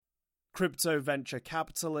Crypto venture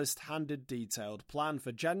capitalist handed detailed plan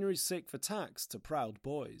for January 6th attacks to Proud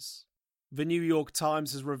Boys. The New York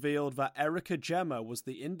Times has revealed that Erica Gemma was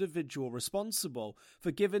the individual responsible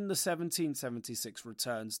for giving the 1776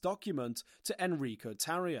 returns document to Enrico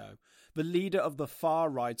Tarrio, the leader of the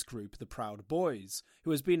far-right group the Proud Boys,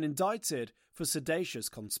 who has been indicted for seditious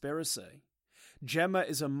conspiracy. Gemma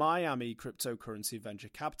is a Miami cryptocurrency venture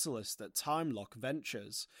capitalist at Timelock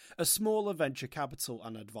Ventures, a smaller venture capital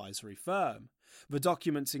and advisory firm. The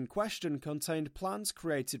documents in question contained plans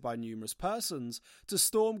created by numerous persons to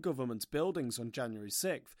storm government buildings on January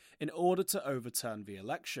 6th in order to overturn the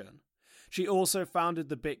election. She also founded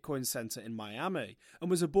the Bitcoin Center in Miami and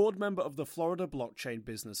was a board member of the Florida Blockchain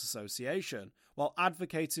Business Association while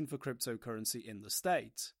advocating for cryptocurrency in the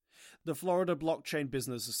state. The Florida Blockchain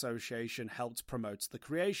Business Association helped promote the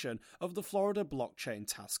creation of the Florida Blockchain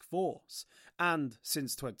Task Force, and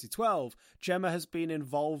since 2012, Gemma has been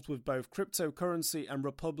involved with both cryptocurrency and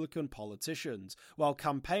Republican politicians while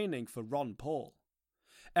campaigning for Ron Paul.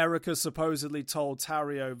 Erica supposedly told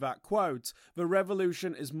Tarrio that, quote, "the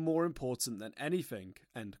revolution is more important than anything,"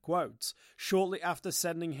 end quote, shortly after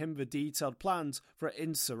sending him the detailed plans for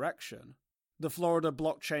insurrection. The Florida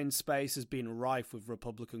blockchain space has been rife with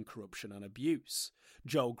Republican corruption and abuse.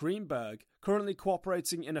 Joel Greenberg, currently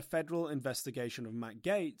cooperating in a federal investigation of Matt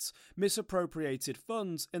Gaetz, misappropriated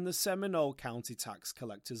funds in the Seminole County Tax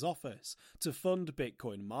Collector's Office to fund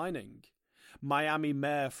Bitcoin mining. Miami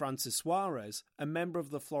Mayor Francis Suarez, a member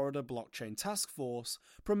of the Florida Blockchain Task Force,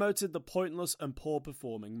 promoted the pointless and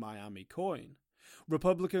poor-performing Miami coin.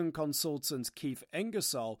 Republican consultant Keith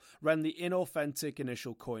Ingersoll ran the inauthentic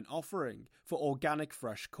initial coin offering for Organic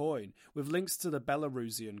Fresh Coin with links to the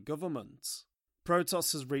Belarusian government.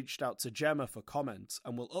 Protos has reached out to Gemma for comment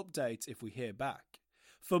and will update if we hear back.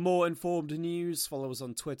 For more informed news, follow us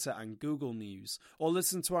on Twitter and Google News or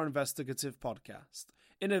listen to our investigative podcast,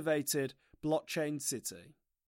 Innovated Blockchain City.